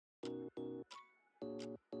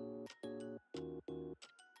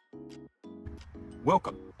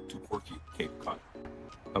Welcome to Quirky, Cape Cod,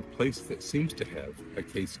 a place that seems to have a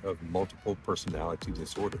case of multiple personality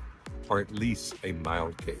disorder, or at least a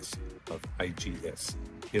mild case of IGS,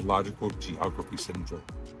 illogical geography syndrome.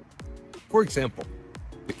 For example,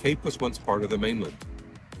 the Cape was once part of the mainland.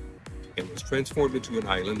 It was transformed into an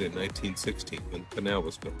island in 1916 when the canal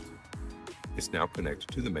was built. It's now connected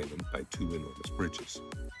to the mainland by two enormous bridges.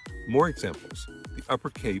 More examples. The Upper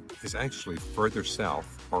Cape is actually further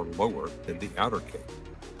south or lower than the Outer Cape.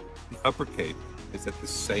 The Upper Cape is at the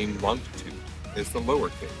same longitude as the Lower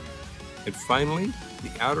Cape. And finally,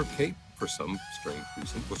 the Outer Cape, for some strange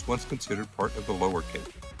reason, was once considered part of the Lower Cape.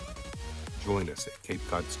 Join us at Cape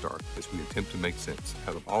Cod Start as we attempt to make sense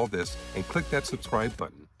out of all this, and click that subscribe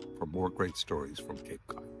button for more great stories from Cape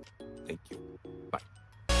Cod. Thank you. Bye.